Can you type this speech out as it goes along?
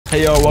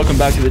Hey y'all, welcome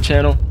back to the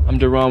channel. I'm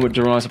Duran with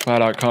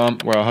DuranSupply.com,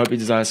 where I'll help you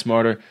design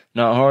smarter,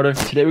 not harder.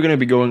 Today we're going to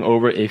be going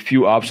over a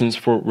few options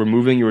for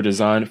removing your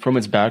design from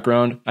its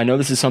background. I know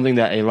this is something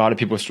that a lot of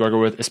people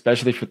struggle with,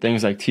 especially for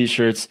things like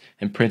t-shirts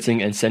and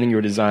printing and sending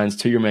your designs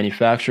to your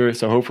manufacturer.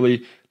 So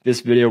hopefully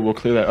this video will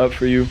clear that up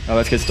for you. Now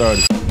let's get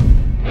started.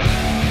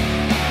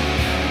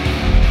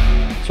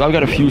 So I've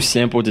got a few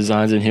sample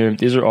designs in here.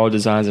 These are all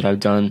designs that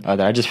I've done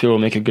that I just feel will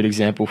make a good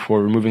example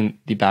for removing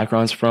the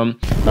backgrounds from.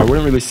 I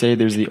wouldn't really say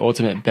there's the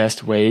ultimate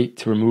best way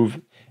to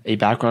remove a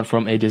background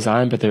from a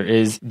design, but there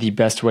is the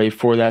best way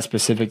for that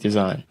specific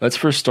design. Let's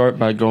first start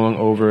by going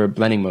over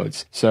blending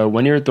modes. So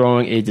when you're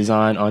throwing a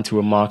design onto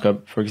a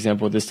mockup, for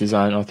example, this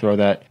design, I'll throw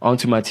that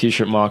onto my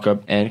t-shirt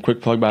mockup. And quick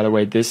plug, by the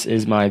way, this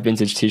is my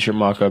vintage t-shirt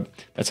mockup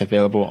that's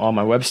available on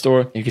my web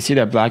store. You can see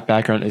that black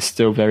background is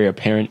still very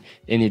apparent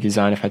in the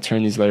design. If I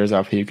turn these layers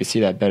off here, you can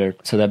see that better.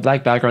 So that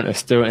black background is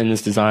still in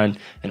this design,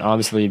 and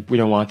obviously we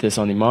don't want this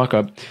on the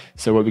mockup.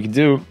 So what we can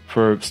do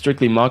for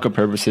strictly mockup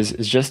purposes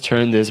is just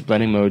turn this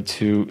blending mode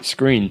to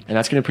screen, and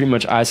that's going to pretty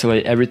much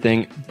isolate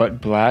everything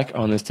but black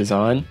on this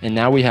design. And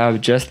now we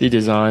have just the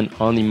design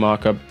on the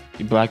mockup.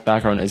 The black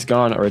background is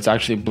gone, or it's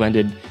actually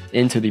blended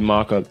into the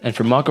mockup. And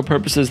for mockup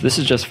purposes, this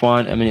is just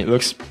fine. I mean, it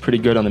looks pretty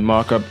good on the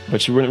mockup,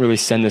 but you wouldn't really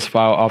send this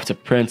file off to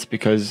print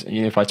because,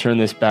 you know, if I turn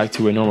this back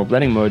to a normal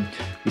blending mode,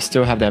 we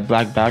still have that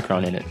black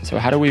background in it. So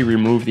how do we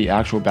remove the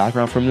actual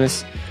background from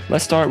this?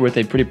 Let's start with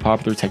a pretty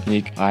popular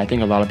technique. I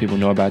think a lot of people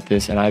know about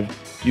this, and I've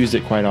used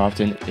it quite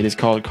often. It is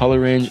called color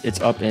range.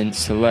 It's up in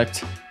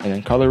select and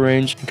then color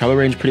range. And color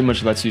range pretty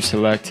much lets you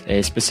select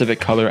a specific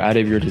color out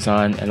of your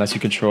design and lets you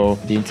control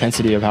the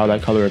intensity of how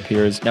that color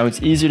appears. Now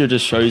it's easier to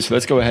just show you, so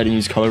let's go ahead and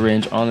use color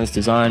range on this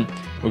design.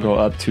 We'll go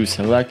up to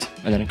select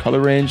and then color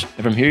range.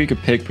 And from here you can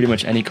pick pretty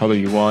much any color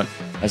you want,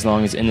 as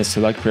long as in the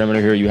select parameter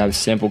here you have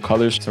sample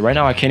colors. So right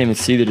now I can't even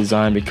see the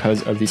design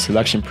because of the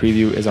selection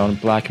preview is on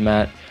black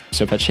matte.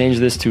 So if I change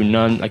this to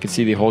none, I can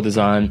see the whole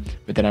design,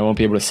 but then I won't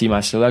be able to see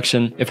my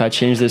selection. If I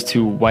change this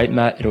to white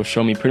matte, it'll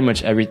show me pretty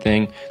much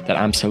everything that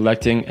I'm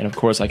selecting. And of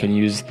course I can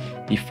use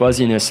the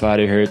fuzziness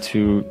slider here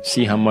to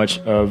see how much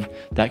of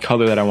that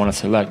color that I want to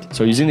select.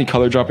 So using the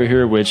color dropper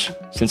here, which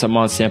since I'm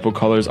on sample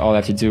colors, all I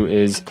have to do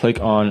is click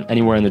on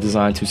anywhere in the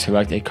design to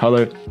select a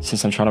color.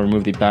 Since I'm trying to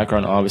remove the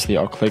background, obviously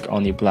I'll click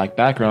on the black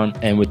background.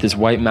 And with this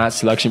white matte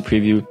selection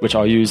preview, which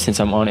I'll use since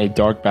I'm on a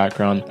dark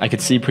background, I can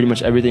see pretty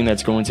much everything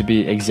that's going to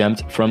be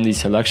exempt from the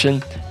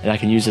selection. And I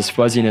can use this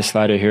fuzziness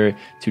slider here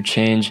to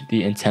change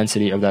the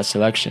intensity of that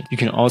selection. You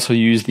can also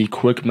use the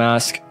quick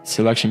mask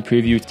selection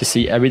preview to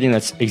see everything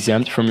that's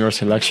exempt from your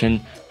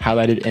selection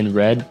highlighted in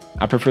red.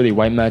 I prefer the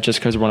white matte just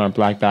because we're on a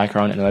black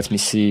background and it lets me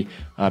see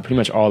pretty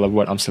much all of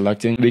what I'm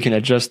selecting. We can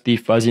adjust the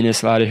fuzziness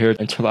slider here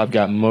until I've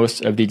got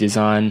most of the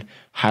design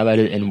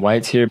highlighted in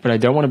white here, but I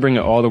don't want to bring it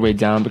all the way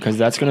down because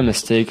that's going to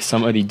mistake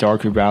some of the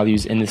darker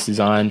values in this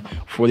design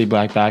for the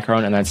black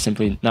background, and that's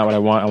simply not what I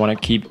want. I want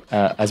to keep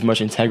as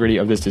much integrity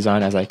of this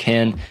design as I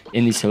can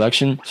in the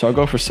selection. So I'll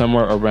go for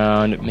somewhere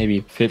around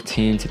maybe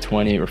 15 to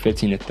 20 or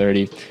 15 to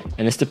 30,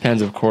 and this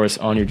depends of course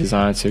on your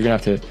design, so you're gonna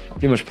have to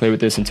pretty much play with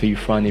this until you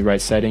find the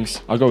right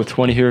settings. I'll go with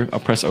 20 here. I'll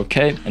press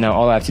OK, and now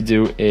all I have to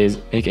do is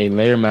make a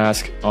layer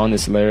mask on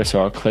this layer.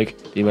 So I'll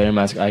click the layer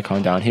mask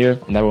icon down here,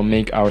 and that will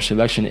make our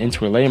selection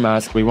into a layer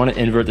mask. We want to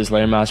invert this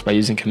layer mask by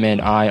using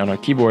Command I on our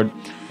keyboard,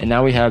 and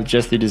now we have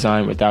just the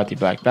design without the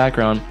black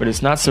background. But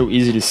it's not so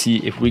easy to see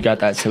if we got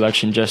that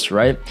selection just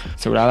right.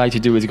 So what I like to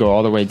do is go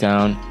all the way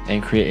down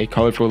and create a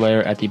colorful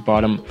layer at the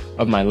bottom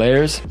of my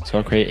layers. So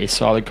I'll create a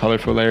solid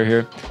colorful layer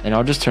here, and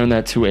I'll just turn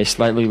that to a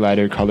slightly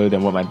lighter color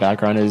than what my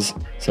background is.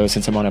 So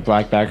since I'm on a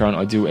black background,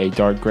 I'll do a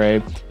dark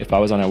gray. If I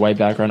was on a white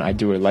background, I'd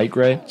do a light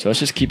gray. So let's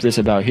just keep this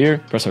about here,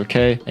 press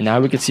OK, and now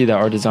we can see that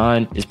our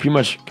design is pretty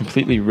much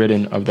completely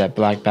ridden of that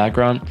black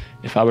background.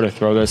 If I were to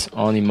throw this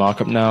on the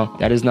mockup now,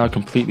 that is now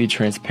completely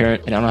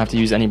transparent, and I don't have to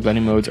use any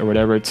blending modes or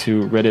whatever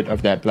to rid it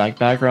of that black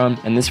background.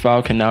 And this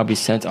file can now be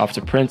sent off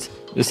to print.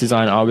 This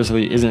design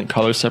obviously isn't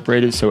color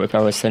separated, so if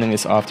I was sending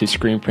this off to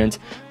screen print,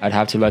 I'd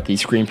have to let the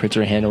screen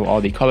printer handle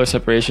all the color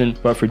separation.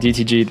 But for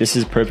DTG, this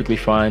is perfectly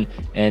fine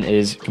and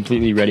is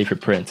completely ready for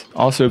print.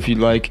 Also, if you'd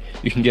like,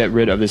 you can get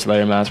rid of this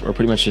layer mask or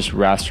pretty much just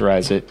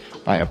rasterize it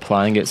by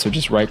applying it. So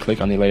just right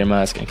click on the layer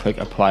mask and click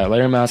apply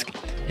layer mask,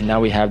 and now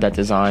we have that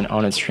design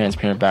on its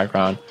transparent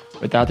background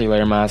without the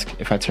layer mask.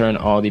 If I turn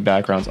all the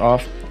backgrounds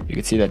off, you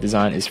can see that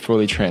design is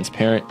fully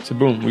transparent. So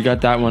boom, we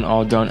got that one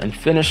all done and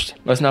finished.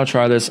 Let's now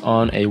try this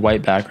on a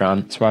white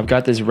background. So I've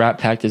got this wrap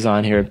pack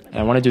design here, and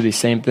I want to do the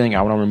same thing.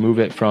 I want to remove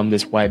it from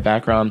this white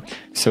background.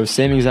 So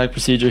same exact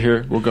procedure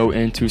here. We'll go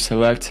into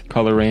select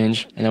color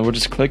range, and then we'll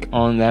just click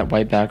on that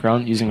white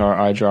background using our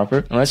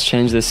eyedropper. And let's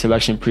change this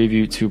selection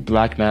preview to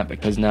black matte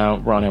because now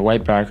we're on a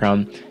white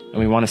background. and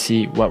we want to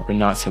see what we're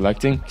not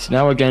selecting. So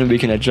now again, we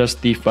can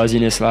adjust the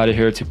fuzziness slider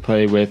here to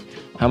play with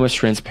how much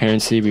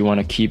transparency we want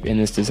to keep in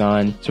this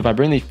design. So if I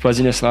bring the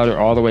fuzziness slider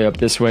all the way up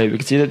this way, we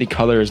can see that the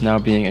color is now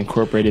being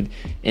incorporated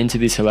into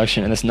the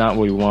selection, and that's not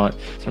what we want. So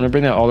I'm going to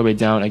bring that all the way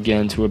down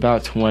again to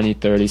about 20,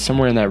 30,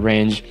 somewhere in that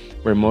range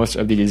where most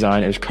of the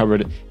design is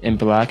covered in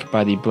black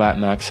by the black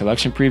max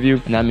selection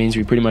preview. And that means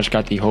we pretty much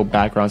got the whole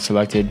background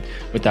selected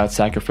without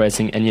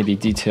sacrificing any of the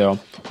detail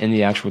in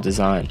the actual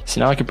design.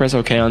 So now I can press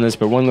OK on this,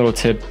 but one little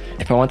tip,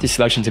 if I want the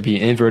selection to be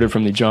inverted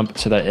from the jump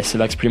so that it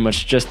selects pretty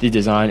much just the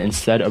design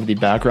instead of the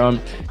background,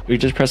 we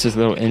just press this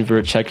little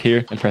invert check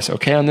here and press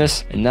OK on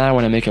this. And now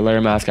when I make a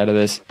layer mask out of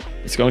this,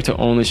 it's going to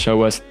only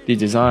show us the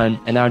design.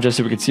 And now just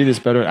so we can see this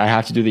better, I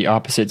have to do the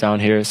opposite down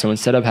here. So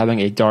instead of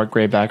having a dark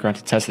gray background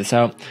to test this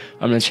out,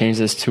 I'm going to change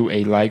this to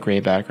a light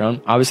gray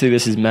background. Obviously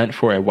this is meant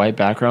for a white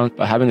background,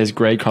 but having this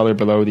gray color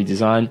below the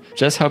design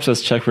just helps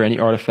us check for any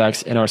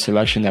artifacts in our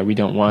selection that we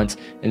don't want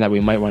and that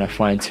we might want to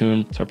fine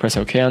tune. So I press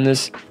OK on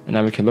this, and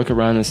now we can look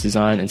around this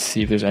design and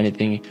see if there's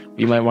anything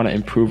we might want to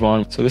improve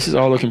on. So this is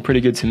all looking pretty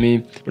good to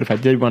me, but if I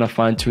did want to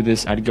fine tune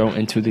this, I'd go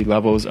into the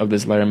levels of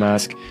this layer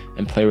mask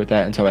and play with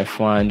that until I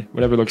find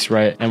whatever looks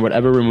right and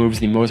whatever removes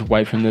the most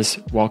white from this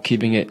while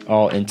keeping it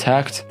all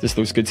intact. This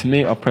looks good to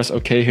me. I'll press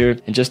OK here,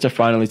 and just to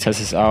finally test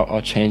this out,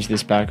 I'll change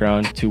this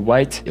background to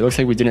white. It looks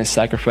like we didn't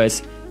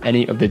sacrifice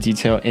any of the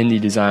detail in the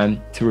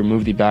design to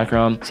remove the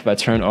background. So if I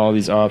turn all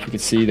these off, we can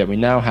see that we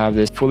now have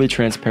this fully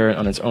transparent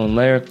on its own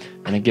layer.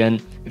 And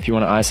again, if you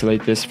want to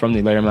isolate this from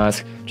the layer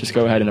mask, just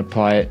go ahead and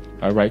apply it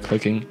by right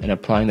clicking and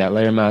applying that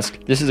layer mask.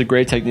 This is a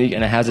great technique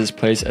and it has its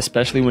place,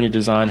 especially when your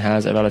design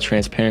has a lot of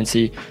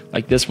transparency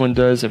like this one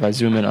does. If I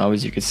zoom in,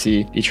 obviously you can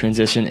see the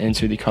transition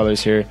into the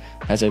colors here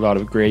has a lot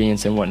of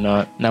gradients and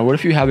whatnot. Now what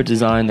if you have a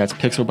design that's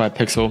pixel by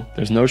pixel,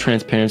 there's no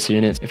transparency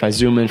in it? If I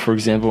zoom in, for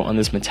example, on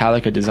this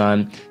Metallica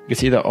design, you can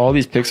see that all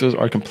these pixels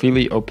are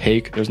completely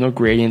opaque. There's no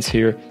gradients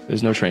here,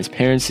 there's no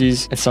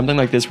transparencies. And something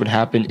like this would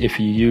happen if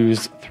you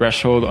used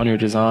threshold on your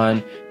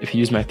design, if you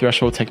use my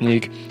threshold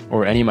technique,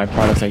 or any of my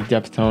products like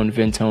depth tone,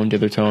 vin tone,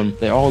 dither tone.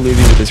 They all leave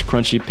you with this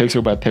crunchy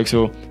pixel by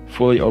pixel,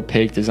 fully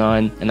opaque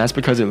design, and that's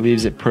because it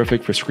leaves it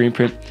perfect for screen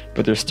print,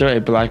 but there's still a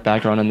black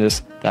background on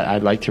this that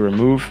I'd like to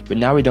remove. But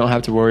now we don't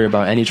have to worry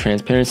about any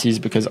transparencies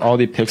because all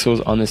the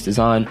pixels on this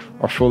design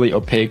are fully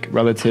opaque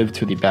relative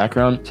to the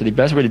background. So the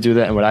best way to do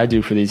that, and what I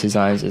do for these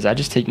designs, is I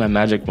just take my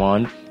magic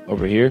wand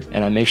over here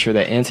and I make sure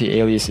that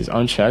anti-alias is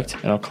unchecked,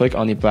 and I'll click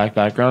on the black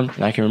background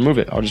and I can remove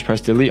it. I'll just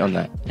press delete on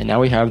that, and now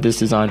we have this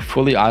design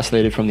fully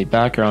isolated from the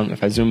background.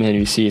 If I zoom in,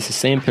 you see it's the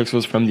same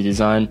pixels from the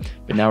design,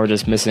 but now we're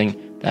just missing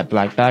that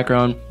black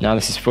background. Now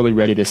this is fully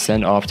ready to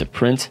send off to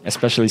print,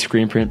 especially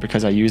screen print,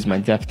 because I used my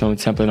depth tone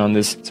template on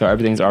this, so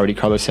everything's already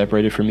color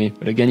separated for me.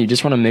 But again, you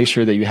just want to make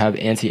sure that you have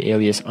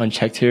anti-alias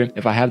unchecked here.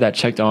 If I have that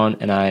checked on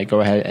and I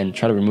go ahead and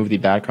try to remove the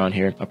background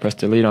here, I'll press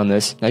delete on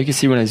this. Now you can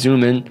see when I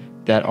zoom in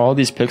that all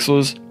these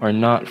pixels are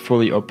not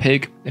fully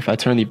opaque. If I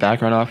turn the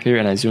background off here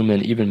and I zoom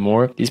in even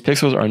more, these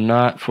pixels are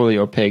not fully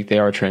opaque. They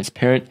are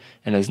transparent,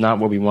 and is not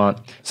what we want.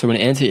 So when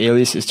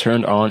anti-alias is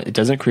turned on, it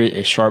doesn't create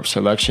a sharp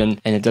selection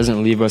and it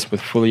doesn't leave us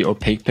with fully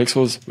opaque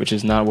pixels, which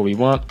is not what we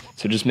want.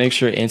 So just make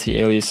sure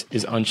anti-alias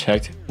is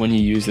unchecked when you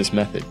use this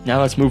method.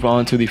 Now let's move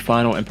on to the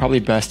final and probably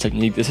best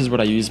technique. This is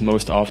what I use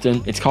most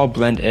often. It's called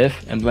blend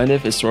if, and blend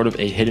if is sort of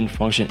a hidden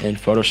function in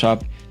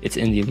Photoshop. It's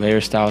in the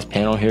layer styles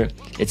panel here.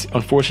 It's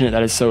unfortunate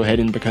that it's so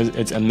hidden because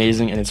it's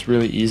amazing and it's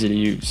really easy to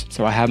use.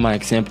 So I have my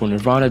example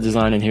Nirvana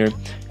design in here,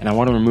 and I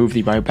want to remove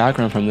the white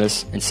background from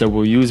this, and so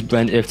we'll use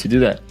blend if to do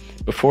that.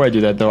 Before I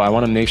do that though, I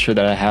want to make sure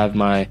that I have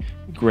my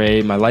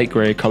light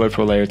gray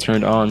colorful layer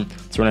turned on,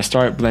 so when I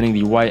start blending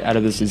the white out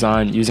of this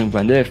design using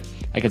blend if,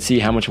 I can see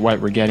how much white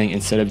we're getting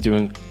instead of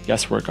doing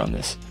guesswork on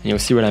this. And you'll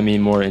see what I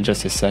mean more in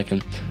just a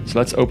second. So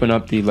let's open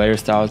up the layer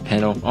styles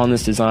panel on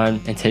this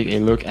design and take a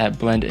look at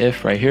blend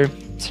if right here.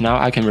 So now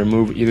I can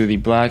remove either the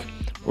black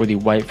or the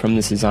white from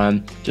this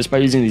design just by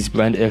using these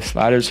blend if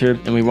sliders here,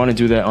 and we want to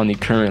do that on the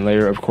current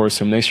layer, of course,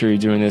 so make sure you're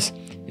doing this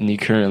in the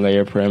current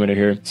layer parameter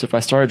here. So if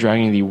I start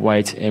dragging the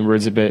white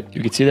inwards a bit,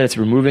 you can see that it's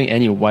removing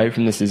any white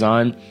from this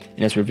design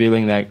and it's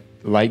revealing that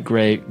light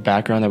gray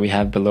background that we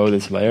have below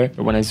this layer.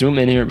 But when I zoom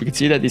in here, we can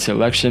see that the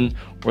selection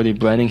or the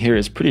blending here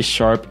is pretty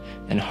sharp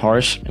and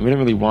harsh, and we don't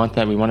really want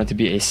that. We want it to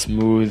be a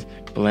smooth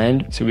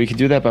blend, so we can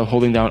do that by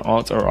holding down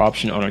Alt or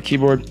Option on our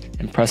keyboard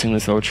and pressing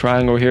this little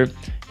triangle here,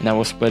 and that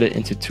will split it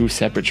into two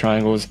separate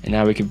triangles. And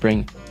now we can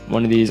bring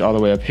one of these all the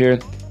way up here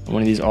and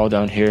one of these all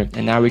down here,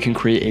 and now we can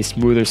create a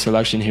smoother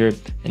selection here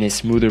and a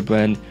smoother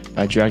blend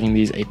by dragging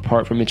these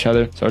apart from each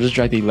other. So I'll just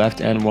drag the left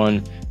end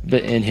one a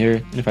bit in here,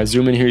 and if I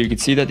zoom in here, you can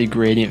see that the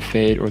gradient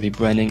fade or the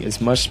blending is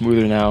much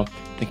smoother now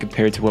than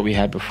compared to what we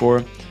had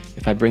before.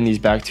 If I bring these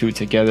back two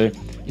together,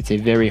 it's a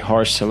very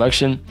harsh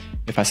selection.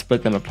 If I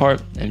split them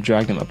apart and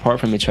drag them apart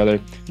from each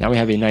other, now we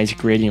have a nice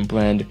gradient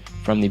blend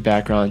from the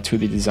background to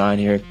the design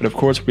here. But of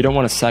course, we don't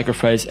want to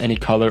sacrifice any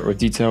color or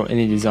detail in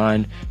the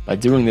design by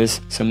doing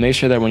this. So make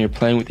sure that when you're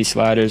playing with these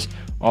sliders,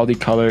 all the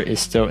color is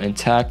still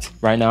intact.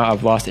 Right now,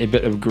 I've lost a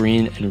bit of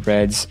green and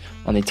reds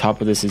on the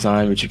top of this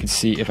design, which you can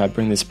see if I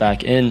bring this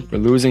back in, we're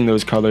losing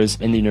those colors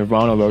in the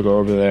Nirvana logo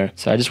over there.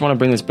 So I just want to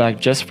bring this back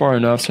just far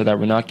enough so that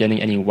we're not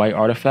getting any white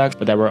artifacts,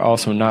 but that we're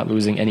also not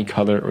losing any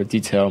color or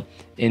detail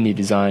in the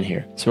design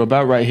here. So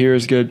about right here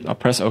is good. I'll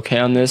press OK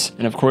on this.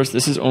 And of course,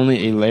 this is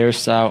only a layer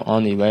style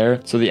on the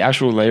layer. So the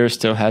actual layer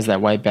still has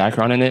that white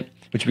background in it,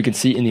 which we can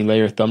see in the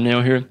layer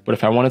thumbnail here. But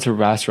if I wanted to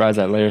rasterize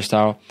that layer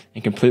style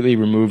and completely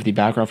remove the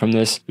background from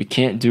this, we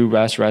can't do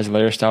rasterize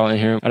layer style in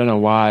here. I don't know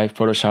why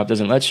Photoshop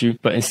doesn't let you,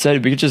 but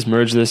instead we could just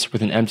merge this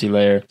with an empty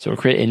layer. So we'll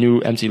create a new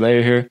empty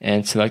layer here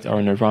and select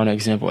our Nirvana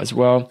example as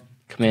well.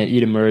 Command E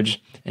to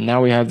merge. And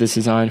now we have this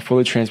design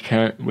fully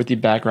transparent with the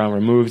background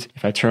removed.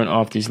 If I turn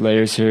off these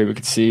layers here, we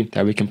can see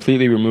that we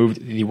completely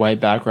removed the white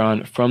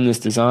background from this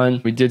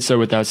design. We did so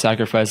without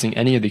sacrificing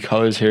any of the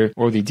colors here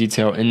or the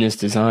detail in this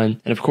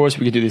design. And of course,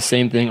 we could do the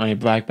same thing on a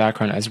black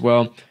background as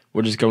well.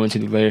 We'll just go into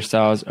the layer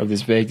styles of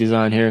this vague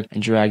design here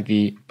and drag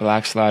the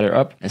black slider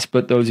up and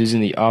split those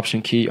using the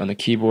Option key on the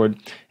keyboard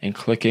and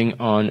clicking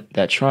on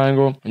that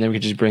triangle. And then we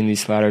can just bring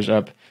these sliders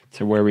up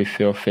to where we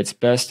feel fits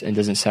best and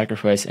doesn't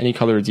sacrifice any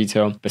color or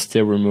detail, but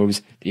still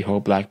removes the whole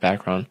black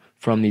background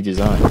from the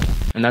design.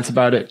 And that's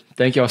about it.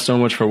 Thank you all so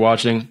much for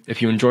watching.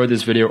 If you enjoyed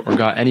this video or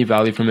got any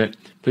value from it,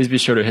 please be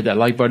sure to hit that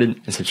like button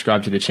and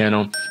subscribe to the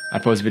channel. I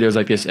post videos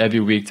like this every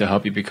week to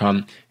help you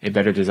become a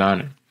better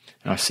designer.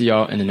 And I'll see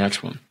y'all in the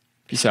next one.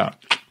 Peace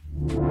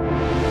out.